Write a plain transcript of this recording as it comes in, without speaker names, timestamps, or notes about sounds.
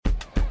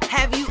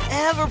Have you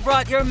ever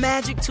brought your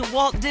magic to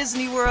Walt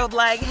Disney World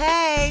like,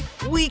 hey,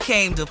 we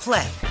came to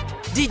play?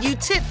 Did you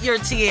tip your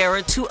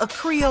tiara to a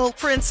Creole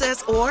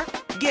princess or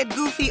get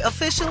goofy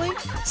officially?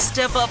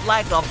 Step up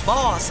like a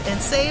boss and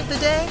save the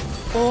day?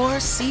 Or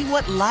see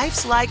what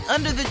life's like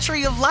under the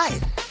tree of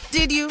life?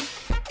 Did you?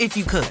 If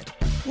you could.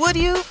 Would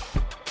you?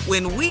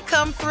 When we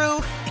come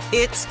through,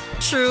 it's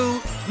true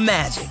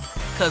magic.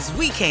 'Cause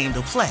we came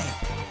to play.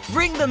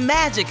 Bring the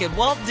magic at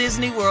Walt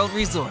Disney World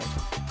Resort.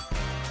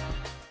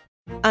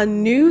 A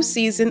new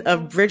season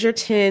of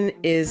Bridgerton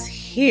is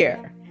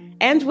here.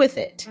 And with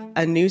it,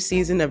 a new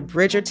season of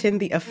Bridgerton,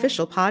 the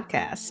official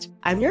podcast.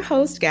 I'm your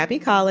host, Gabby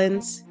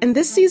Collins, and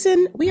this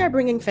season, we are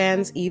bringing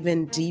fans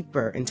even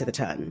deeper into the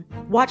ton.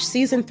 Watch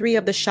season 3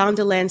 of the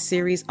Shondaland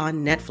series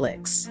on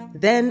Netflix.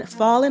 Then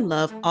fall in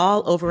love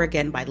all over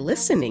again by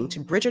listening to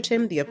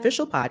Bridgerton, the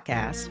official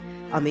podcast,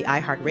 on the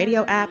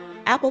iHeartRadio app,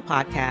 Apple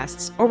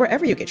Podcasts, or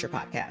wherever you get your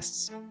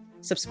podcasts.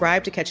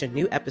 Subscribe to catch a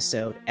new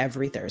episode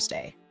every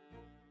Thursday.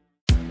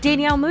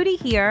 Danielle Moody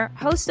here,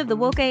 host of the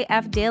Woke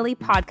AF Daily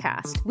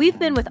podcast. We've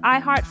been with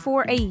iHeart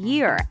for a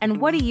year, and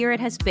what a year it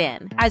has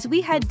been. As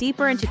we head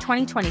deeper into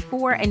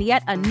 2024 and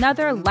yet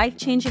another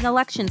life-changing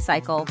election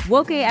cycle,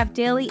 Woke AF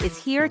Daily is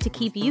here to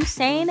keep you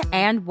sane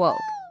and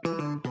woke.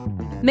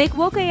 Make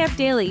Woke AF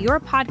Daily your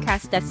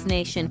podcast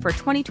destination for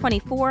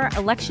 2024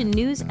 election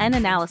news and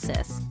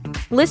analysis.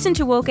 Listen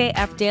to Woke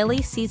AF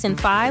Daily Season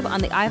 5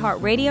 on the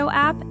iHeartRadio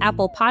app,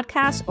 Apple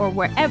Podcasts, or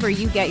wherever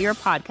you get your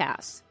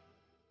podcasts.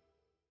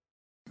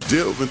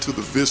 Delve into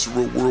the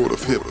visceral world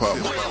of hip-hop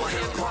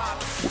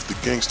with the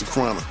Gangster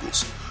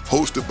Chronicles,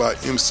 hosted by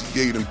MC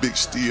Gate and Big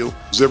Steel.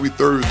 Every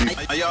Thursday,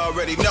 a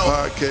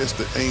podcast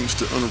that aims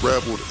to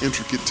unravel the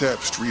intricate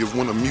tapestry of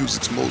one of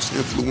music's most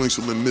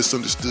influential and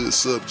misunderstood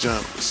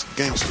subgenres,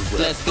 gangster rap.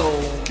 Let's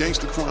go.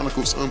 Gangster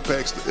Chronicles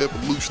unpacks the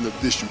evolution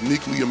of this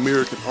uniquely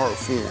American art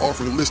form,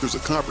 offering listeners a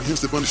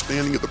comprehensive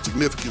understanding of the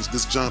significance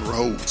this genre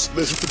holds.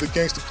 Listen to the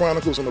Gangster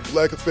Chronicles on the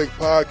Black Effect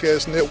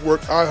Podcast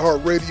Network,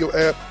 iHeartRadio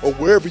app, or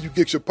wherever you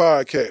get your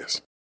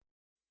podcasts.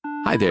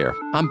 Hi there,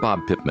 I'm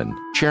Bob Pittman,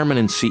 Chairman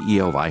and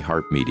CEO of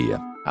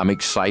iHeartMedia. I'm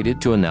excited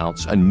to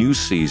announce a new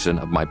season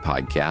of my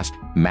podcast,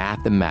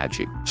 Math and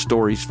Magic,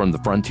 Stories from the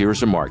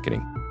Frontiers of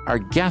Marketing. Our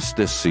guests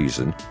this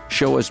season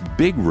show us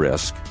big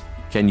risk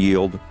can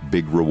yield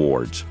big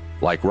rewards,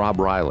 like Rob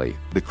Riley,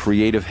 the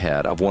creative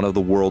head of one of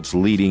the world's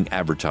leading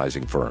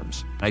advertising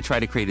firms. I try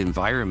to create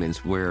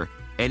environments where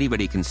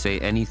anybody can say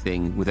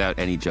anything without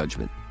any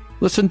judgment.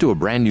 Listen to a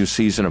brand new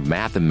season of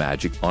Math and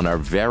Magic on our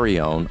very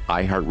own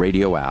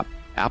iHeartRadio app,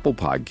 Apple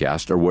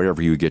Podcast, or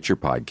wherever you get your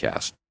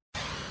podcast.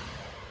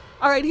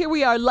 All right, here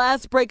we are.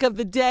 Last break of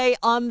the day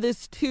on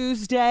this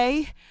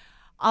Tuesday.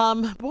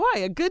 Boy,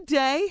 a good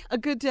day. A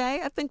good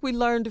day. I think we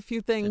learned a few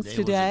things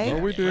today.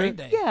 We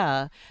did.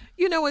 Yeah.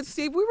 You know what,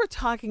 Steve? We were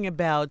talking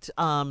about,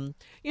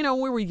 we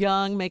were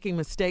young, making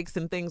mistakes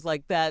and things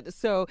like that.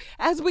 So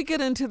as we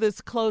get into this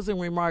closing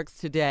remarks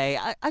today,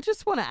 I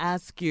just want to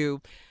ask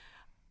you,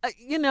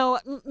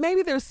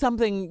 maybe there's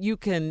something you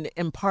can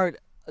impart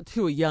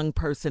to a young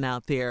person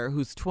out there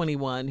who's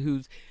 21,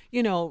 who's,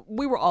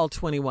 we were all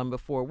 21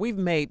 before. We've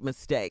made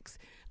mistakes.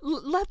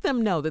 Let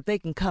them know that they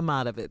can come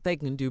out of it. They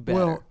can do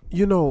better.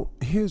 Well,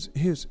 here's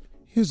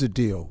the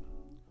deal.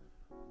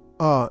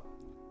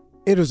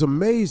 It is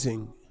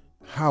amazing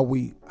how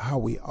we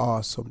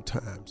are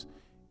sometimes,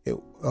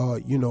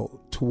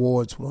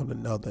 towards one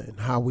another, and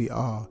how we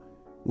are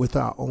with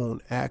our own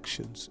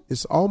actions.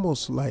 It's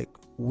almost like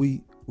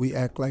we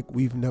act like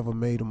we've never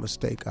made a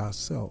mistake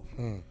ourselves.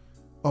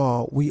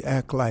 We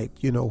act like,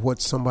 what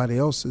somebody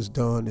else has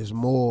done is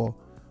more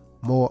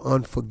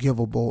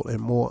unforgivable and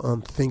more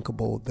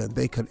unthinkable than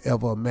they could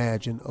ever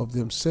imagine of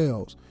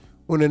themselves.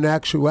 When in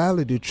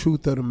actuality, the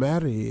truth of the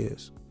matter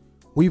is,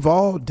 we've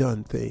all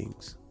done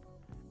things.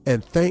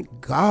 And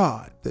thank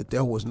God that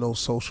there was no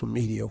social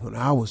media when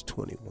I was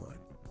 21.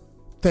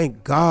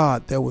 Thank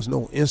God there was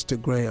no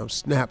Instagram,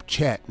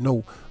 Snapchat,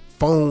 no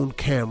phone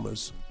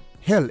cameras.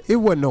 Hell, it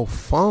wasn't no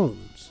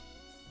phones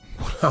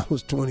when I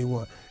was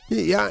 21.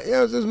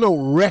 There's no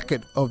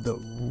record of the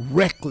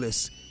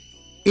reckless,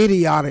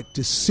 idiotic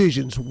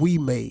decisions we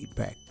made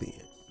back then.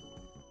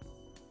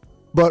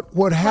 But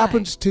what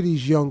happens to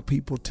these young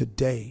people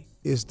today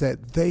is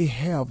that they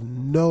have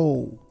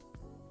no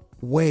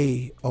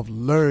way of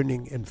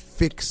learning and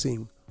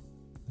fixing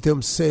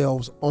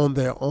themselves on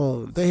their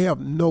own. They have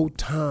no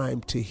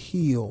time to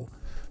heal.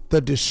 The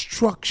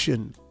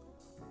destruction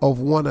of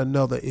one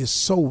another is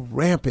so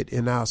rampant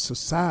in our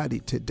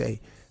society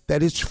today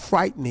that it's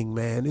frightening,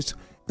 man. It's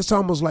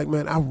almost like,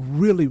 man, I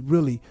really,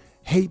 really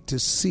hate to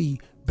see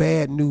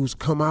bad news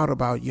come out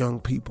about young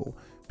people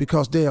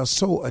because they are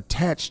so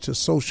attached to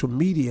social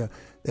media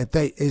that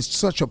it's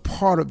such a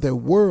part of their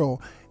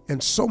world,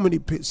 and so many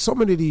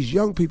of these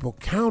young people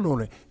count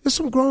on it. There's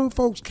some grown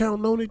folks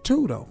counting on it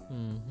too, though.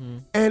 Mm-hmm.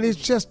 And it's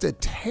just a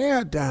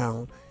tear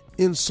down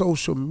in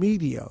social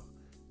media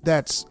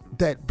that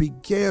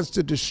begins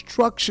the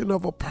destruction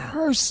of a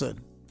person.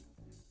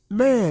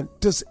 Man,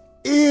 does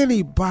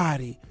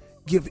anybody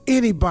give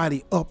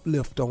anybody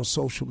uplift on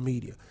social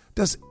media?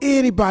 Does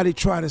anybody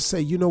try to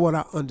say, you know what,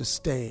 I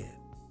understand.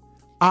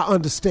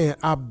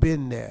 I've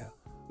been there.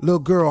 Little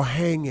girl,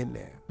 hang in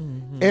there.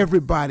 Mm-hmm.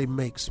 Everybody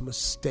makes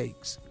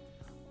mistakes.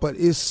 But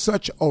it's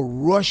such a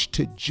rush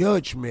to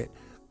judgment.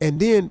 And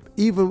then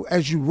even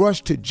as you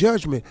rush to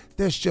judgment,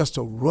 there's just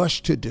a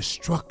rush to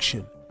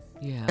destruction.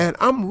 Yeah. And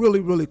I'm really,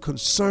 really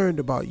concerned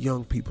about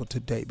young people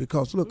today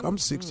because, look, I'm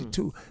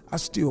 62. I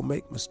still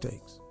make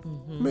mistakes.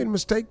 I made a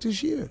mistake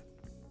this year.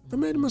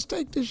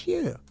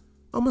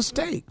 A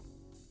mistake.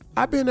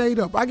 I've been ate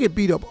up. I get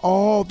beat up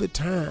all the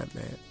time,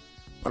 man.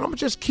 But I'm gonna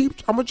just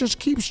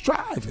keep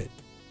striving.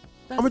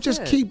 I'm gonna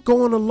just keep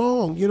going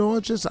along. You know,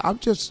 I'm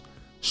just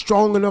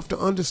strong enough to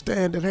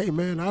understand that, hey,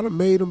 man, I done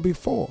made them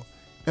before.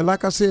 And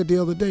like I said the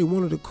other day,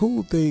 one of the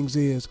cool things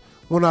is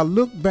when I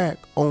look back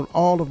on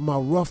all of my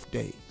rough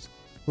days,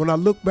 when I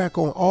look back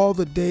on all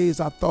the days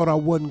I thought I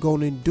wasn't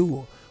gonna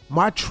endure,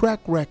 my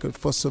track record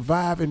for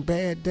surviving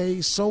bad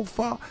days so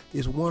far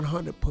is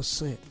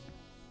 100%.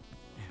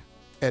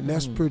 And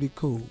that's pretty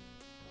cool.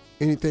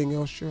 Anything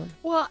else, Shirley?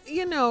 Well,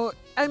 you know,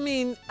 I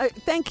mean,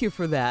 thank you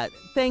for that.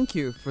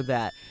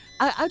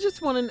 I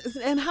just want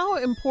to, and how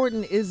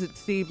important is it,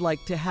 Steve,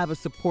 like to have a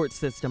support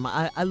system?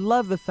 I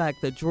love the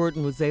fact that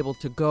Jordan was able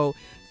to go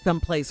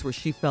someplace where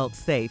she felt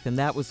safe, and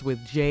that was with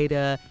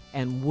Jada,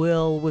 and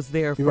Will was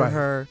there for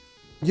her.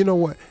 You know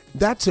what?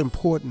 That's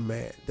important,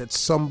 man, that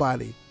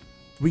somebody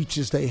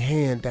reaches their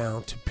hand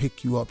down to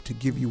pick you up, to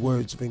give you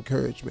words of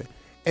encouragement.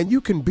 And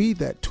you can be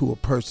that to a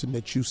person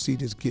that you see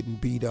that's getting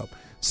beat up.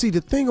 See,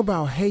 the thing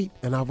about hate,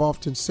 and I've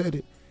often said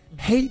it,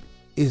 hate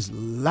is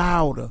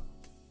louder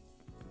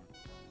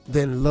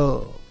than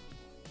love,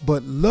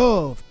 but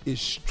love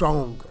is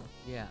stronger.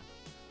 Yeah.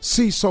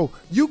 See, so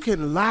you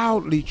can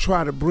loudly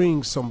try to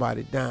bring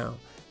somebody down,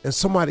 and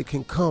somebody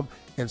can come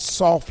and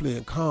softly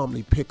and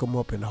calmly pick them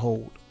up and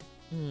hold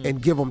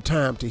and give them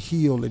time to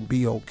heal and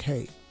be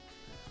okay.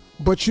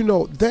 But you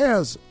know,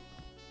 there's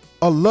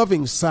a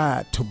loving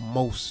side to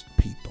most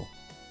people.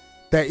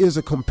 There is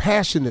a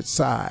compassionate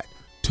side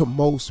to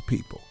most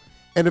people.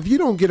 And if you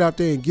don't get out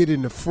there and get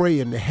in the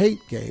fray in the hate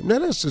game, now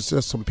that's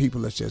just some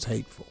people that's just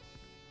hateful.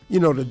 You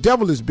know, the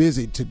devil is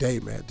busy today,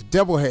 man. The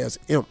devil has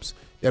imps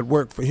that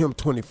work for him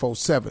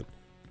 24/7.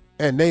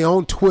 And they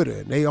own Twitter,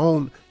 and they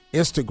own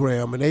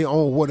Instagram, and they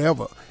own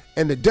whatever.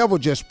 And the devil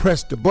just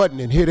pressed the button,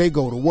 and here they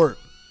go to work.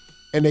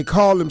 And they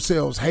call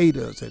themselves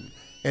haters,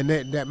 and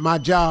that my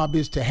job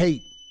is to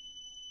hate.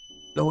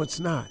 No, it's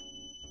not.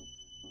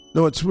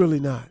 No, it's really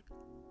not.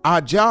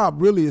 Our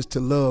job really is to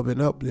love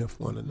and uplift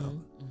one another.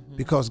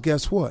 Because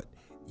guess what?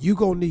 You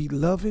gonna need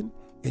loving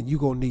and you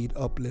gonna need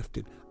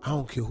uplifting. I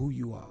don't care who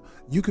you are.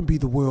 You can be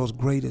the world's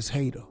greatest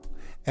hater.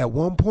 At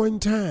one point in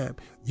time,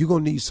 you're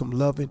gonna need some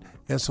loving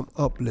and some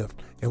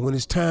uplift. And when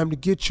it's time to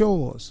get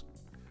yours,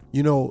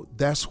 you know,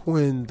 that's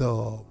when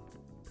the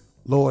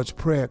Lord's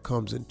Prayer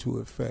comes into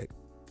effect.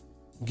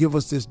 Give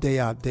us this day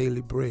our daily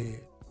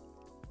bread.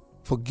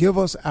 Forgive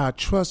us our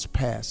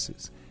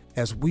trespasses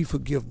as we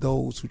forgive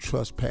those who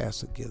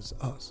trespass against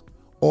us.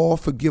 Or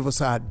forgive us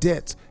our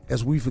debts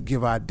as we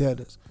forgive our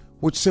debtors.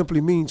 Which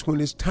simply means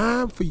when it's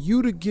time for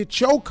you to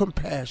get your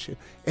compassion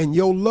and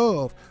your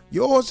love,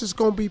 yours is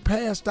going to be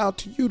passed out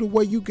to you the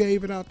way you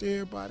gave it out to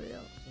everybody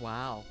else.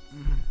 Wow.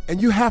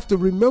 And you have to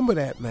remember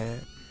that, man.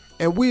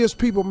 And we as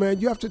people, man,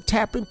 you have to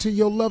tap into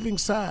your loving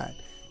side.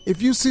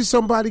 If you see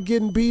somebody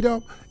getting beat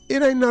up,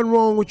 it ain't nothing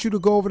wrong with you to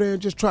go over there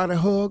and just try to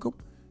hug them,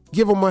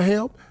 give them a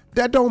help.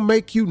 That don't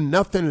make you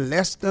nothing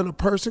less than a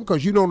person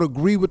because you don't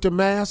agree with the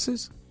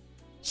masses.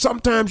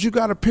 Sometimes you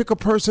got to pick a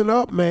person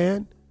up,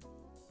 man.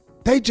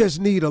 They just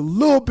need a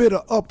little bit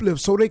of uplift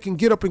so they can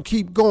get up and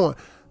keep going.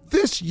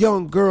 This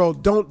young girl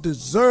don't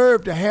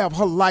deserve to have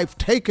her life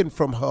taken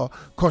from her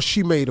because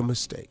she made a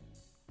mistake.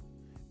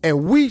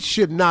 And we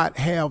should not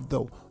have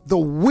the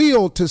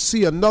will to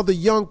see another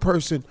young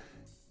person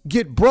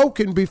get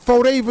broken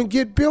before they even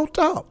get built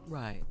up.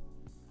 Right.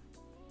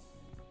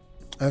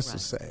 That's a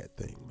sad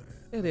thing, man.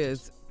 It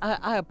is.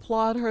 I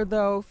applaud her,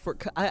 though, for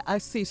I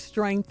see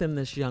strength in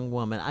this young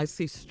woman. I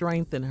see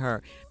strength in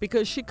her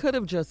because she could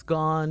have just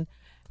gone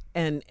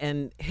and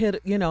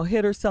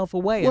hit herself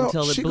away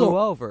until it blew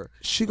over.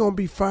 She gonna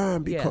be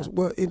fine because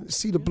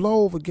the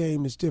blowover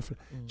game is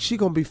different. She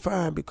gonna be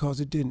fine because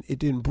it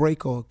didn't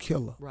break or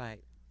kill her.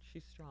 Right.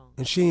 She's strong.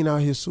 And she ain't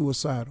out here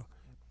suicidal.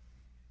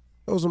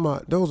 Those are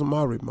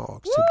my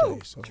remarks today.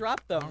 So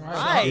drop the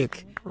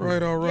mic.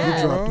 Right. All right.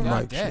 Yeah. Drop the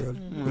mic, Shirley.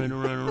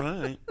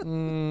 Right.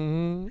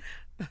 Mm-hmm.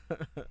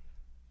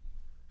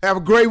 Have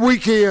a great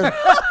weekend.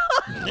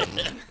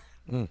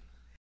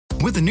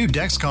 With the new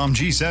Dexcom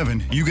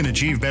G7, you can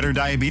achieve better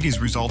diabetes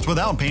results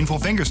without painful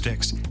finger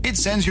sticks. It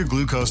sends your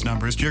glucose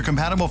numbers to your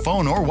compatible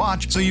phone or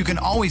watch so you can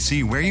always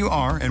see where you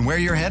are and where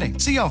you're heading.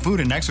 See how food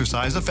and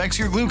exercise affects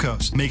your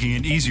glucose, making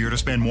it easier to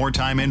spend more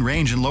time in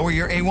range and lower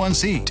your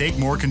A1C. Take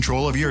more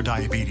control of your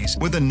diabetes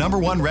with the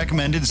 #1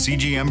 recommended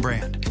CGM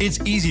brand.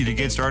 It's easy to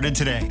get started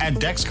today at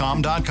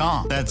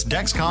Dexcom.com. That's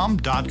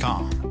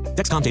Dexcom.com.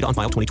 Dexcom data on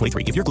file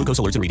 2023. If your glucose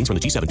alerts and readings from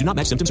the G7 do not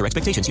match symptoms or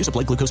expectations, use a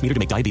blood glucose meter to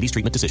make diabetes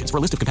treatment decisions. For a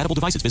list of compatible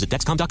devices, visit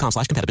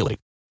dexcom.com/compatibility.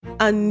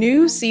 A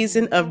new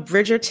season of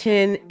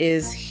Bridgerton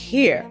is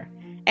here.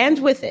 And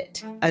with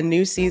it, a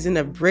new season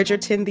of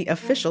Bridgerton, the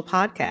official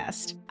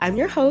podcast. I'm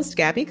your host,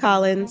 Gabby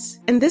Collins,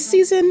 and this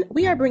season,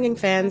 we are bringing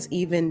fans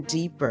even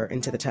deeper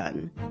into the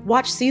ton.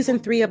 Watch season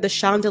 3 of the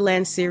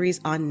Shondaland series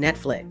on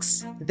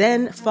Netflix.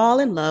 Then fall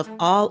in love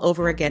all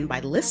over again by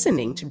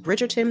listening to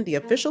Bridgerton, the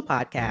official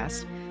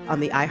podcast,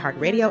 on the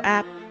iHeartRadio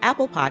app,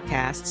 Apple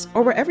Podcasts,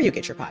 or wherever you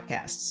get your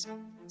podcasts.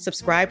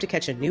 Subscribe to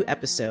catch a new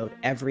episode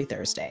every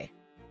Thursday.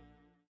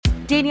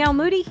 Danielle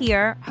Moody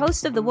here,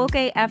 host of the Woke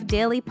AF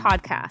Daily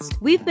podcast.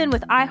 We've been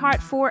with iHeart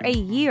for a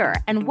year,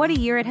 and what a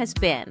year it has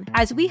been.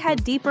 As we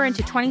head deeper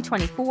into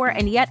 2024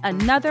 and yet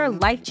another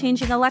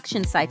life-changing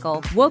election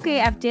cycle, Woke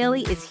AF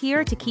Daily is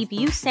here to keep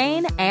you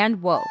sane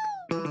and woke.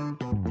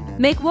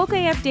 Make Woke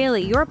AF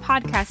Daily your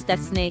podcast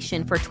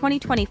destination for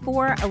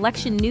 2024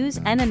 election news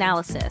and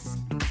analysis.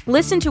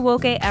 Listen to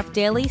Woke AF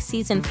Daily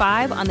Season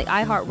 5 on the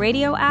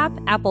iHeartRadio app,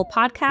 Apple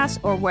Podcasts,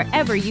 or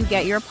wherever you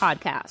get your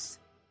podcasts.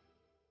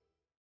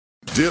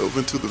 Delve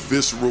into the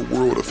visceral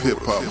world of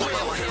hip-hop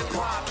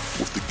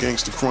with the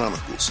Gangsta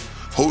Chronicles,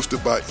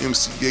 hosted by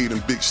MC8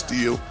 and Big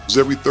Steel.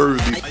 Every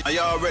Thursday, a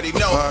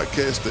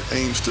podcast that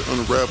aims to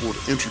unravel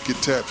the intricate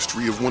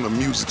tapestry of one of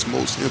music's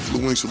most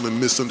influential and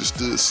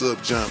misunderstood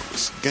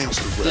subgenres,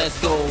 gangsta rap.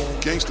 Let's go.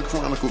 Gangsta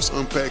Chronicles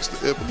unpacks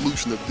the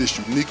evolution of this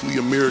uniquely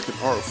American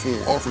art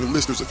form, offering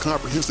listeners a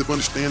comprehensive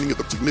understanding of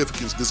the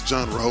significance this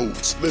genre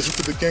holds.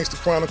 Listen to the Gangsta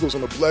Chronicles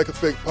on the Black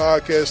Effect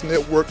Podcast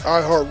Network,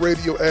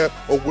 iHeartRadio app,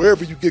 or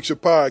wherever you get your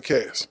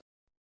podcasts.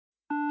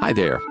 Hi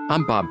there,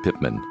 I'm Bob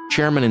Pittman,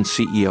 Chairman and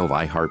CEO of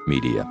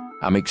iHeartMedia.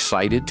 I'm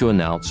excited to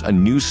announce a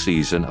new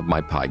season of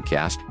my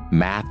podcast,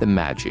 Math and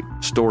Magic,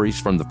 Stories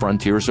from the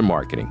Frontiers of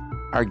Marketing.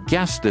 Our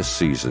guests this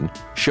season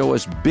show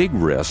us big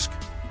risk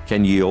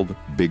can yield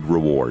big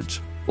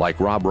rewards, like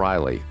Rob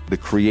Riley, the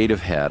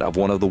creative head of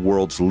one of the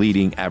world's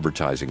leading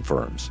advertising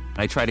firms.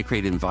 I try to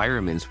create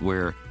environments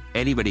where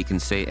anybody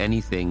can say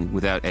anything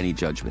without any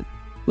judgment.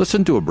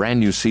 Listen to a brand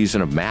new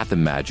season of Math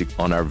and Magic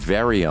on our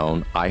very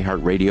own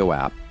iHeartRadio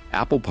app,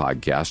 Apple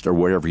Podcast, or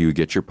wherever you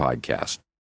get your podcast.